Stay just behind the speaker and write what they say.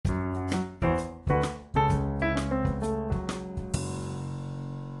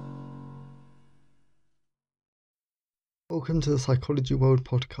Welcome to the Psychology World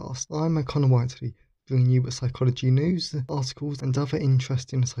podcast. I'm Connor Whiteley, bringing you psychology news, articles, and other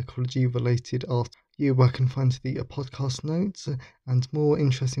interesting psychology-related articles. You can find the podcast notes and more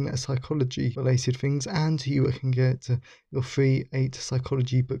interesting psychology-related things, and you can get your free 8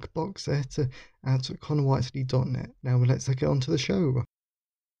 psychology book box set at connorwhiteley.net. Now let's get on to the show.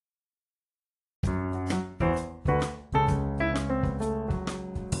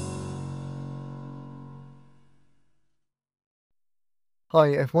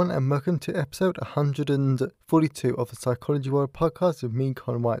 Hi everyone, and welcome to episode 142 of the Psychology World podcast with me,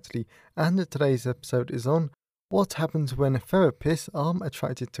 Connor Whiteley. And today's episode is on what happens when therapists are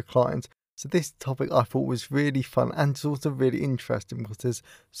attracted to clients. So this topic I thought was really fun, and it's also really interesting because there's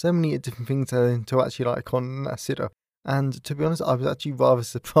so many different things to actually consider. And to be honest, I was actually rather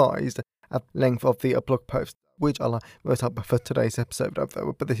surprised at the length of the blog post, which I wrote up for today's episode.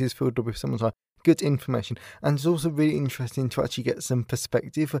 But this is filled with some good information, and it's also really interesting to actually get some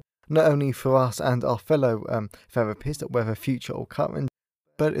perspective, not only for us and our fellow therapists, whether future or current,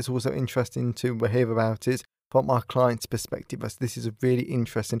 but it's also interesting to hear about it from our client's perspective, as this is a really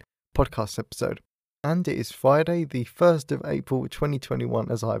interesting podcast episode. And it is Friday, the 1st of April 2021,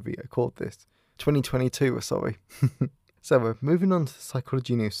 as I record this. 2022, sorry. So, moving on to the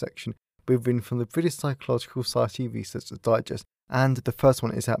psychology news section, we've been from the British Psychological Society Research Digest. And the first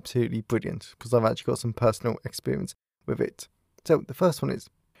one is absolutely brilliant because I've actually got some personal experience with it. So the first one is,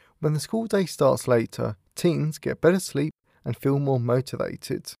 when the school day starts later, teens get better sleep and feel more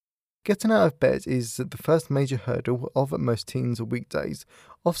motivated. Getting out of bed is the first major hurdle of most teens' weekdays,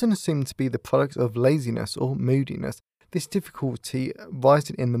 often assumed to be the product of laziness or moodiness. This difficulty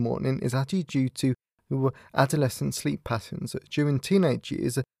rising in the morning is actually due to adolescent sleep patterns. During teenage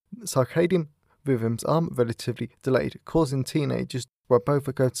years, circadian rhythms are relatively delayed, causing teenagers to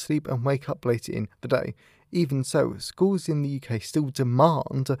both go to sleep and wake up later in the day. Even so, schools in the UK still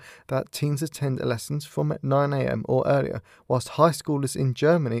demand that teens attend lessons from 9 a.m. or earlier, whilst high schoolers in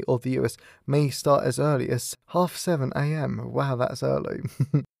Germany or the US may start as early as 7:30 a.m. Wow, that's early.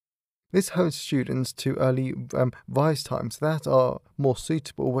 This holds students to early rise times that are more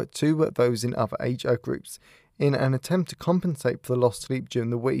suitable to those in other age groups. In an attempt to compensate for the lost sleep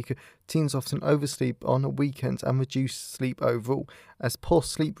during the week, teens often oversleep on weekends and reduce sleep overall, as poor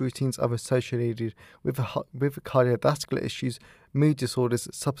sleep routines are associated with cardiovascular issues, mood disorders,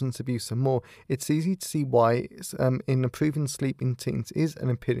 substance abuse, and more. It's easy to see why improving sleep in teens is an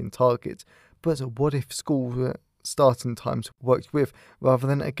appealing target. But what if school starting times worked with rather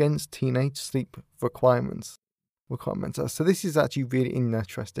than against teenage sleep requirements? So this is actually really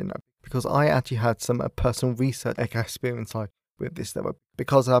interesting because I actually had some personal research experience with this.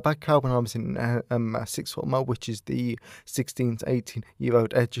 Because back when I was in sixth form, which is the 16 to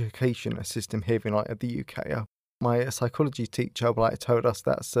 18-year-old education system here in the UK, my psychology teacher told us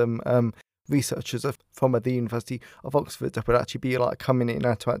that some researchers from the University of Oxford would actually be coming in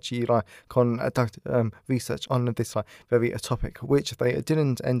to actually conduct research on this very topic, which they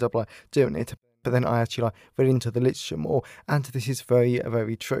didn't end up doing it. But then I actually read into the literature more, and this is very,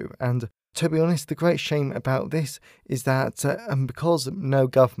 very true. And to be honest, the great shame about this is that because no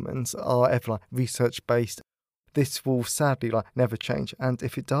governments are ever research-based, this will sadly never change. And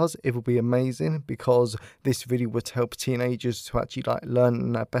if it does, it will be amazing, because this really would help teenagers to actually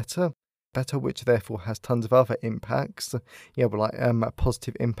learn better, which therefore has tons of other impacts.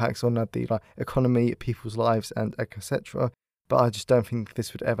 Positive impacts on the economy, people's lives, and etc. But I just don't think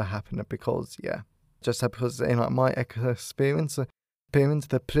this would ever happen because in my experience,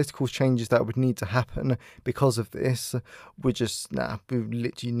 the political changes that would need to happen because of this would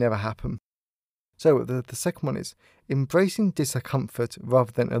literally never happen. So the second one is, embracing discomfort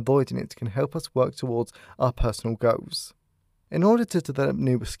rather than avoiding it can help us work towards our personal goals. In order to develop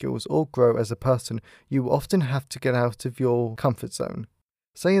new skills or grow as a person, you often have to get out of your comfort zone.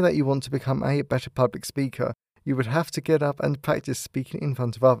 Say that you want to become a better public speaker. You would have to get up and practice speaking in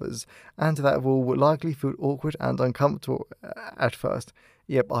front of others, and that will likely feel awkward and uncomfortable at first.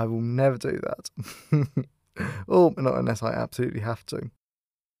 Yep, I will never do that. Or not unless I absolutely have to.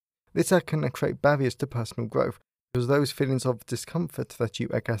 This can create barriers to personal growth, because those feelings of discomfort that you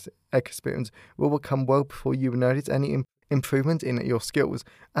experience will become well before you notice any improvement in your skills.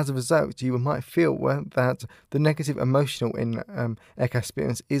 As a result, you might feel that the negative emotional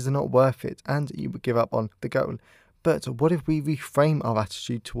experience is not worth it, and you would give up on the goal. But what if we reframe our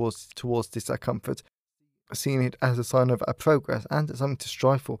attitude towards discomfort, seeing it as a sign of progress and something to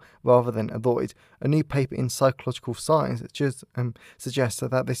strive for rather than avoid? A new paper in Psychological Science just suggests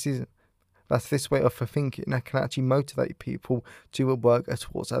that this is that this way of thinking that can actually motivate people to work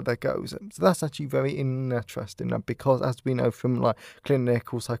towards their goals. So that's actually very interesting because, as we know from like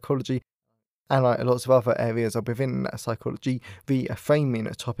clinical psychology and like lots of other areas of within psychology,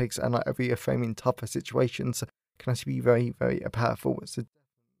 reframing topics and like reframing tougher situations can actually be very, very powerful. So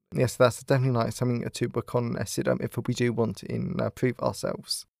yes, that's definitely like something to consider if we do want to improve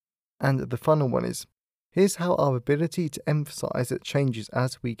ourselves. And the final one is, here's how our ability to emphasize changes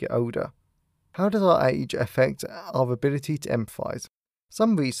as we get older. How does our age affect our ability to empathize?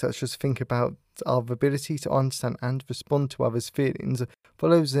 Some researchers think about our ability to understand and respond to others' feelings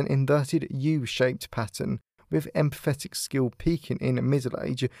follows an inverted U-shaped pattern, with empathetic skill peaking in middle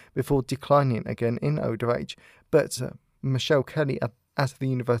age before declining again in older age. But Michelle Kelly at the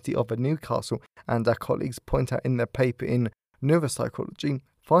University of Newcastle and our colleagues point out in their paper in Neuropsychology,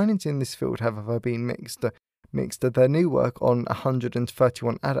 findings in this field have been mixed. Their new work on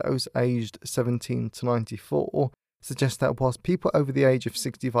 131 adults aged 17 to 94 suggests that whilst people over the age of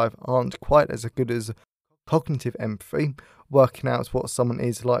 65 aren't quite as good as cognitive empathy, working out what someone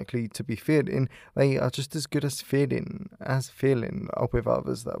is likely to be feeling, they are just as good as feeling with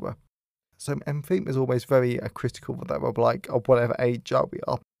others though. So empathy is always very critical of like of whatever age we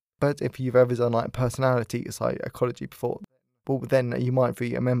are. But if you've ever done like personality psychology before, well then you might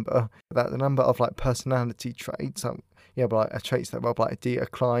remember that the number of like personality traits, traits that will like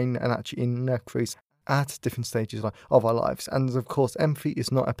decline and actually increase at different stages of our lives. And of course, empathy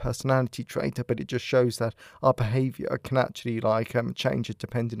is not a personality trait, but it just shows that our behaviour can actually change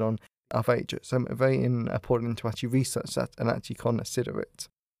depending on our age. So very important to actually research that and actually consider it.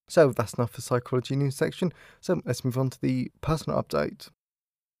 So that's enough for psychology news section. So let's move on to the personal update.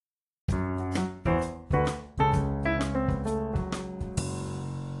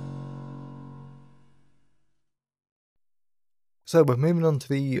 So we're moving on to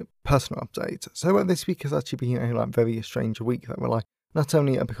the personal update. So this week has actually been a very strange week that we're like, not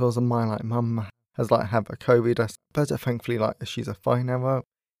only because of my mum has had a COVID, but thankfully she's fine now.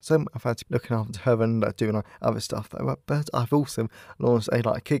 So I've had to be looking after her and doing other stuff though. But I've also launched a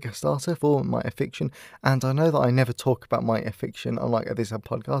Kickstarter for my fiction, and I know that I never talk about my fiction on this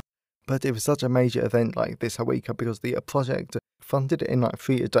podcast, but it was such a major event this week because the project funded it in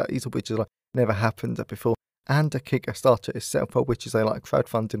 3 days, which has never happened before. And a Kickstarter itself, which is a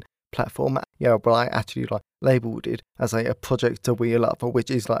crowdfunding platform, but I actually labelled it as a project we love,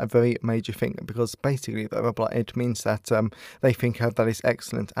 which is a very major thing because basically though it means that they think that is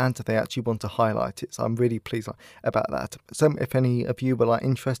excellent and they actually want to highlight it. So I'm really pleased about that. So if any of you were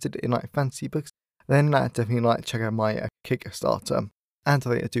interested in fantasy books, then definitely check out my Kickstarter, and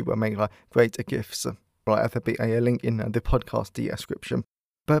they do make great gifts. There'll be a link in the podcast description.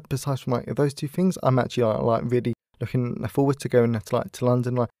 But besides from those two things, I'm actually really looking forward to going to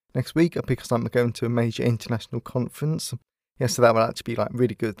London next week because I'm going to a major international conference. Yeah, so that will actually be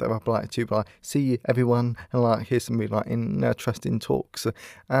really good. That I'd like to see everyone and hear some really interesting talks.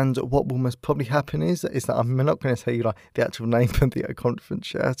 And what will most probably happen is that I'm not going to tell you the actual name of the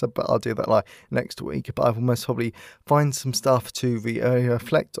conference yet, but I'll do that next week. But I will most probably find some stuff to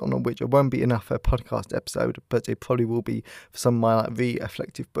reflect on, which it won't be enough for a podcast episode, but it probably will be for some of my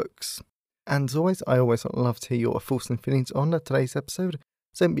reflective books. And as always, I always love to hear your thoughts and feelings on today's episode.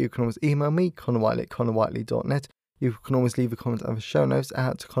 So you can always email me, connorwhiteley@connorwhiteley.net. You can always leave a comment on the show notes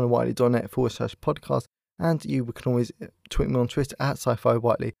at connorwhiteley.net/podcast, and you can always tweet me on Twitter at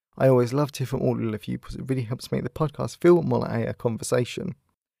sci-fi-whiteley. I always love to hear from all of you because it really helps make the podcast feel more like a conversation.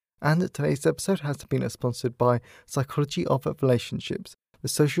 And today's episode has been sponsored by Psychology of Relationships, the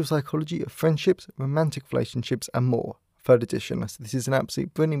social psychology of friendships, romantic relationships, and more. 3rd edition. So this is an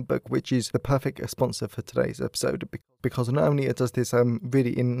absolute brilliant book, which is the perfect sponsor for today's episode because not only does this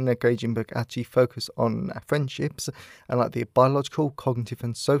really engaging book actually focus on friendships and the biological, cognitive,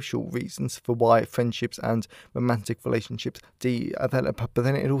 and social reasons for why friendships and romantic relationships develop, but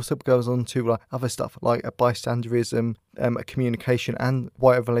then it also goes on to other stuff like bystanderism, communication, and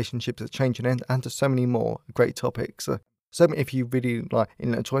why relationships are changing, and so many more great topics. So if you really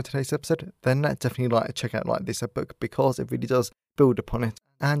enjoy today's episode, then definitely check out this book because it really does build upon it,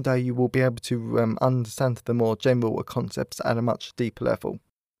 and you will be able to understand the more general concepts at a much deeper level.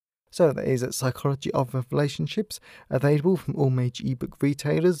 So that is Psychology of Relationships, available from all major ebook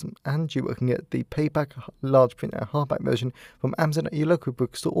retailers, and you can get the paperback, large print and hardback version from Amazon at your local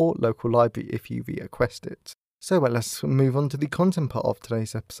bookstore or local library if you request it. So let's move on to the content part of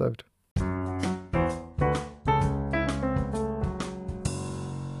today's episode.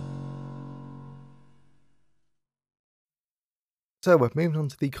 So we're moving on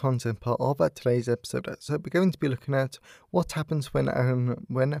to the content part of today's episode. So we're going to be looking at what happens when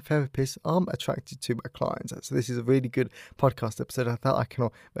therapists aren't attracted to a client. So this is a really good podcast episode that I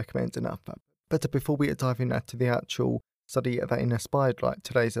cannot recommend enough. But before we dive into the actual study that inspired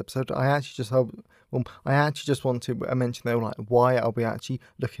today's episode, I actually just want to mention though why are we actually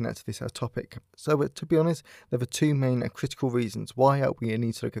looking at this topic. So to be honest, there are two main critical reasons why we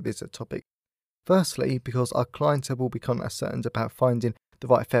need to look at this topic. Firstly, because our clients will become concerned about finding the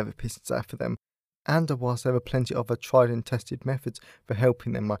right therapists for them, and whilst there are plenty of tried and tested methods for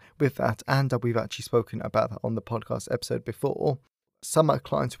helping them with that, and we've actually spoken about that on the podcast episode before, some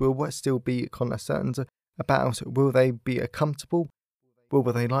clients will still be concerned about will they be comfortable, will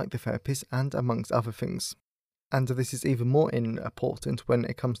they like the therapist, and amongst other things. And this is even more important when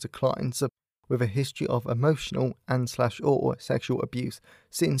it comes to clients with a history of emotional and/or sexual abuse,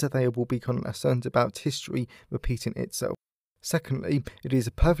 since they will be concerned about history repeating itself. Secondly, it is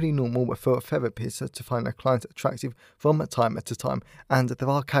perfectly normal for therapists to find a client attractive from time to time, and there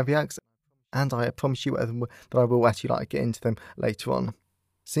are caveats, and I promise you that I will actually get into them later on.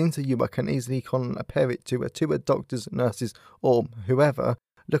 Since you can easily compare it to doctors, nurses, or whoever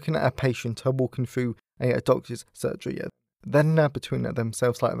looking at a patient walking through a doctor's surgery. Then between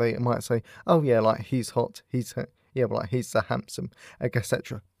themselves, they might say, "Oh yeah, he's hot, he's handsome,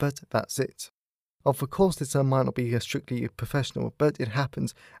 etc." But that's it. Of course, this might not be strictly professional, but it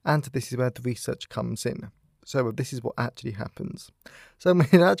happens, and this is where the research comes in. So this is what actually happens. So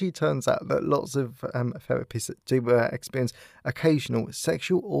it actually turns out that lots of therapists do experience occasional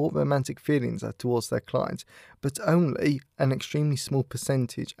sexual or romantic feelings towards their clients, but only an extremely small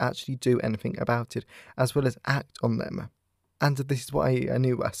percentage actually do anything about it, as well as act on them. And this is what a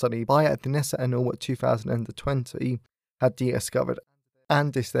new study by Dinessa et al. 2020 had discovered.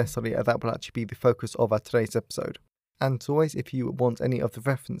 And this their study that will actually be the focus of tonight's episode. And as always, if you want any of the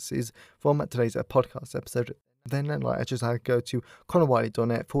references from today's podcast episode, then just go to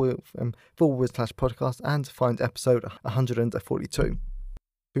connorwiley.net/podcast and find episode 142.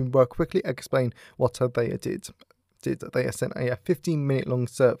 We will quickly explain what they did. They sent a 15-minute long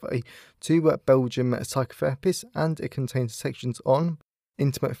survey to Belgian psychotherapists, and it contains sections on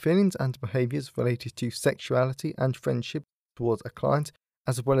intimate feelings and behaviours related to sexuality and friendship towards a client,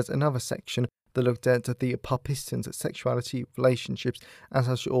 as well as another section that looked at the participants' sexuality, relationships, and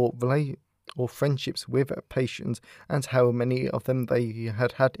or friendships with patients, and how many of them they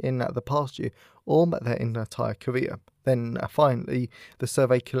had in the past year or their entire career. Then finally, the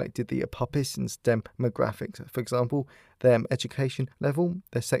survey collected the participants' demographics, for example, their education level,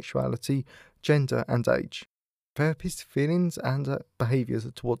 their sexuality, gender, and age, therapist feelings and behaviours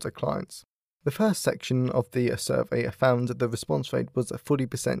towards their clients. The first section of the survey found the response rate was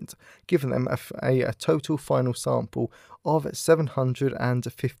 40%, giving them a total final sample of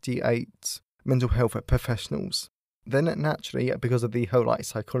 758 mental health professionals. Then naturally, because of the whole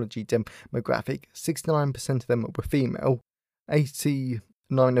psychology demographic, 69% of them were female,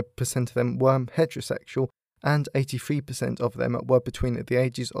 89% of them were heterosexual, and 83% of them were between the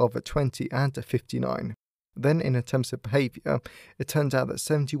ages of 20 and 59. Then in terms of behaviour, it turns out that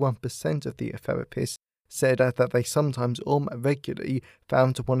 71% of the therapists said that they sometimes or regularly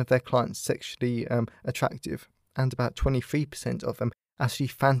found one of their clients sexually attractive, and about 23% of them actually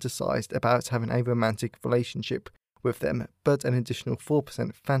fantasised about having a romantic relationship with them, but an additional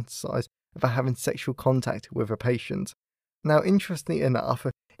 4% fantasised about having sexual contact with a patient. Now, interestingly enough,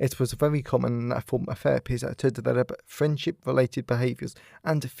 it was very common for therapists to develop friendship-related behaviours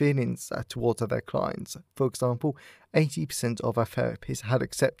and feelings towards their clients. For example, 80% of our therapists had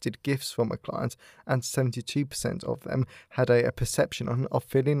accepted gifts from a client, and 72% of them had a perception of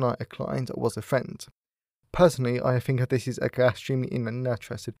feeling like a client was a friend. Personally, I think this is extremely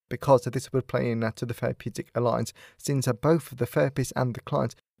interesting because this would play into the therapeutic alliance, since both the therapist and the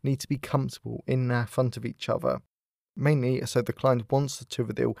client need to be comfortable in front of each other. Mainly so the client wants to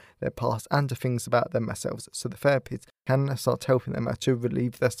reveal their past and things about themselves, so the therapist can start helping them to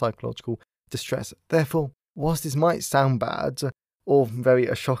relieve their psychological distress. Therefore, whilst this might sound bad or very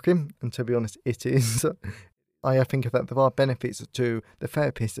shocking, and to be honest it is, I think that there are benefits to the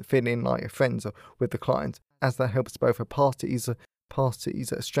therapist feeling like friends with the client, as that helps both parties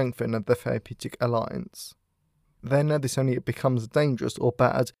strengthen the therapeutic alliance. Then this only becomes dangerous or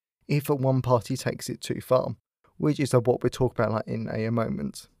bad if one party takes it too far, which is what we'll talk about in a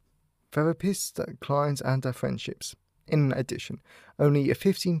moment. Therapists, clients, and friendships. In addition, only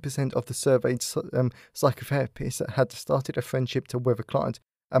 15% of the surveyed psychotherapists had started a friendship with a client,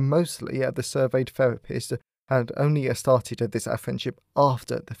 and mostly the surveyed therapists had only started this friendship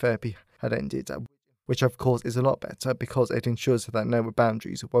after the therapy had ended. which of course is a lot better because it ensures that no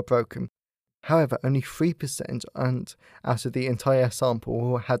boundaries were broken. However, only 3% out of the entire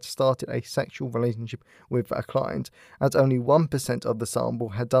sample had started a sexual relationship with a client, and only 1% of the sample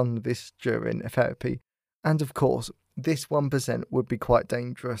had done this during therapy. And of course, this 1% would be quite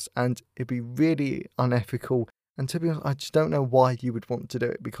dangerous and it'd be really unethical. And to be honest, I just don't know why you would want to do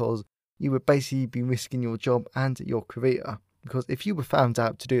it, because you would basically be risking your job and your career. Because if you were found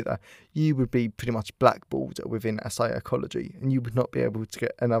out to do that, you would be pretty much blackballed within psychology and you would not be able to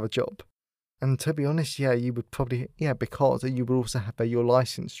get another job. And to be honest, you would probably, because you would also have your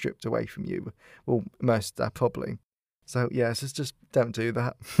license stripped away from you. Well, most probably. So, just don't do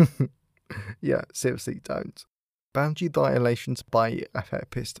that. Seriously, don't. Boundary violations by a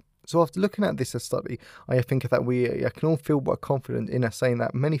therapist. So after looking at this study, I think that we can all feel more confident in saying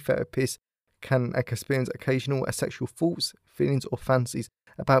that many therapists can experience occasional sexual thoughts, feelings or fantasies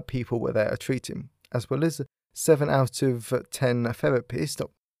about people where they are treating, as well as 7 out of 10 therapists,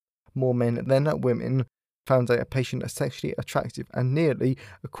 more men than women, found a patient sexually attractive, and nearly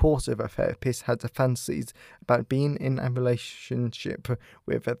a quarter of therapists had fantasies about being in a relationship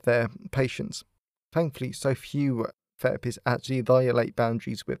with their patients. Thankfully, so few therapists actually violate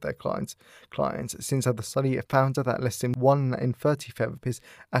boundaries with their clients, since the study found that less than 1 in 30 therapists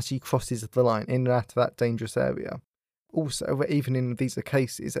actually crosses the line in and out of that dangerous area. Also, even in these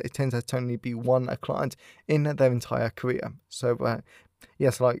cases, it tends to only be one client in their entire career. So,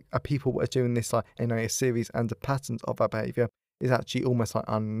 people were doing this in a series, and the patterns of our behaviour is actually almost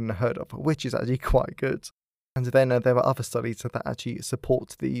unheard of, which is actually quite good. And then there are other studies that actually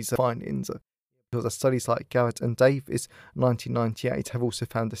support these findings. Because studies like Garrett and Davis, 1998, have also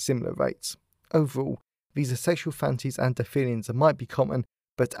found similar rates. Overall, these sexual fantasies and feelings might be common,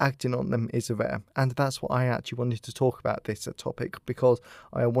 but acting on them is rare. And that's why I actually wanted to talk about this topic, because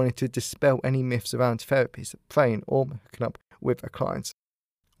I wanted to dispel any myths around therapists preying or hooking up with clients.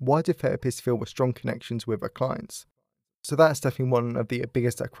 Why do therapists feel strong connections with clients? So that's definitely one of the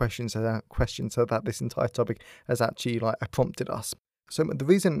biggest questions that this entire topic has actually prompted us. So the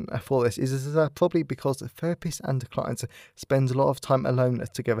reason for this is probably because therapists and clients spend a lot of time alone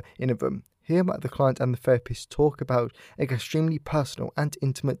together in a room. Here, the client and the therapist talk about extremely personal and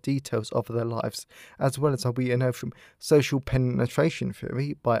intimate details of their lives, as well as we know from social penetration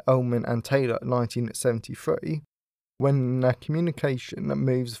theory by Ullman and Taylor, 1973. When communication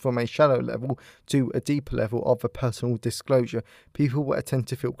moves from a shallow level to a deeper level of personal disclosure, people will tend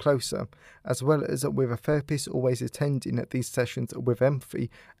to feel closer, as well as with a therapist always attending these sessions with empathy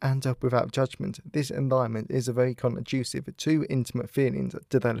and without judgment. This environment is very conducive to intimate feelings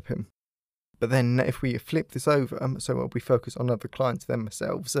developing. But then if we flip this over, so we focus on other clients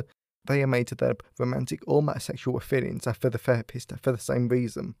themselves, they are made to their romantic or sexual feelings for the therapist for the same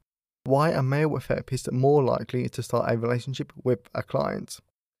reason. Why are male therapists more likely to start a relationship with a client?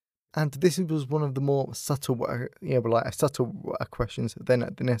 And this was one of the more subtle, questions than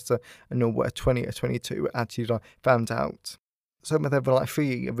the Nessa and 2022 actually found out. So there were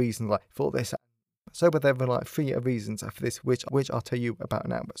 3 reasons for this. Which I'll tell you about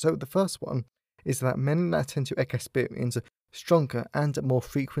now. So the first one is that men tend to experience stronger and more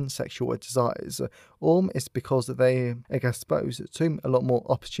frequent sexual desires. It's because they are exposed to a lot more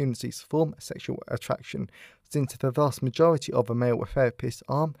opportunities for sexual attraction, since the vast majority of male therapists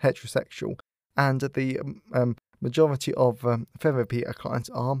are heterosexual, and the majority of therapy clients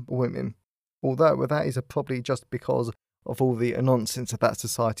are women. Although that is probably just because of all the nonsense that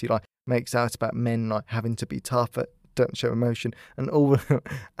society makes out about men having to be tough, don't show emotion, and all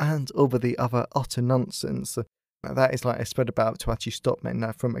the other utter nonsense that is spread about to actually stop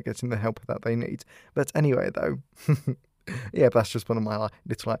men from getting the help that they need. But anyway, though, that's just one of my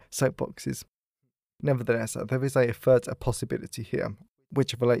little soapboxes. Nevertheless, there is a third possibility here,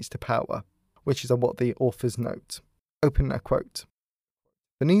 which relates to power, which is what the authors note. Open a quote.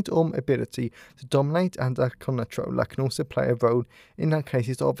 The need or ability to dominate and control can also play a role in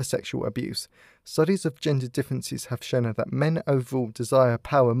cases of sexual abuse. Studies of gender differences have shown that men overall desire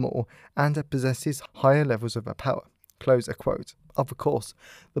power more and possesses higher levels of power. Close a quote. Of course,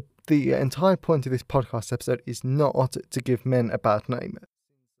 the entire point of this podcast episode is not to give men a bad name,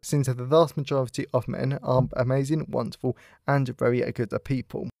 since the vast majority of men are amazing, wonderful, and very good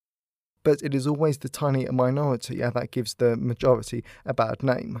people. But it is always the tiny minority that gives the majority a bad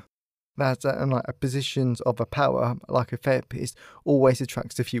name. That positions of power, like a therapist, always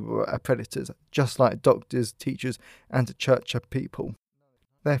attracts a few predators, just like doctors, teachers, and church people.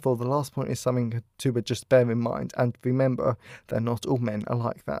 Therefore, the last point is something to just bear in mind, and remember that not all men are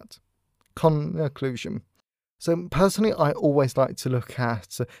like that. Conclusion. So personally, I always like to look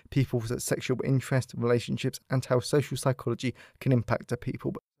at people's sexual interest, relationships, and how social psychology can impact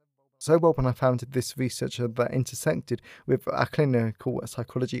people. But so well, when I found this research that intersected with clinical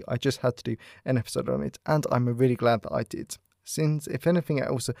psychology, I just had to do an episode on it, and I'm really glad that I did. Since, if anything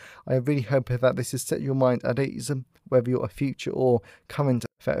else, I really hope that this has set your mind at ease, whether you're a future or current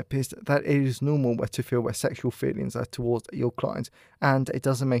therapist, that it is normal to feel sexual feelings towards your client, and it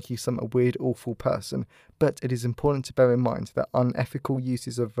doesn't make you some weird, awful person. But it is important to bear in mind that unethical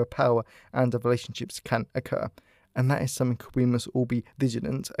uses of power and of relationships can occur, and that is something we must all be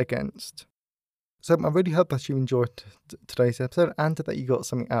vigilant against. So I really hope that you enjoyed today's episode and that you got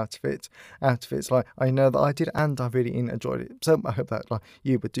something out of it. Like I know that I did, and I really enjoyed it. So I hope that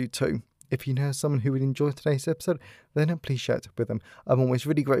you would do too. If you know someone who would enjoy today's episode, then please share it with them. I'm always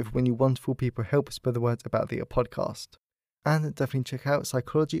really grateful when you wonderful people help spread the word about the podcast. And definitely check out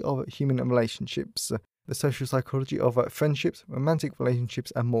Psychology of Human Relationships, the social psychology of friendships, romantic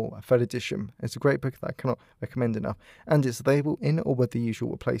relationships, and more, third edition. It's a great book that I cannot recommend enough, and it's available in all but the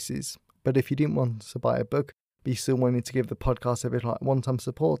usual places. But if you didn't want to buy a book, but you still wanted to give the podcast a bit like one-time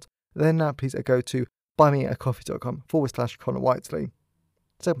support, then please go to buymeacoffee.com/Connor Whiteley.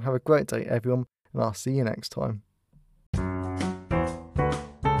 So have a great day, everyone, and I'll see you next time.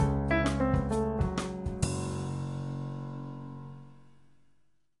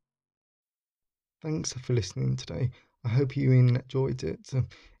 Thanks for listening today. I hope you enjoyed it.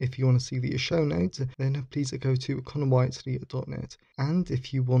 If you want to see the show notes, then please go to connorwhiteley.net. And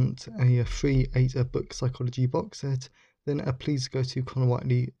if you want a free 8-book psychology box set, then please go to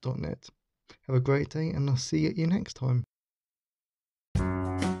connorwhiteley.net. Have a great day, and I'll see you next time.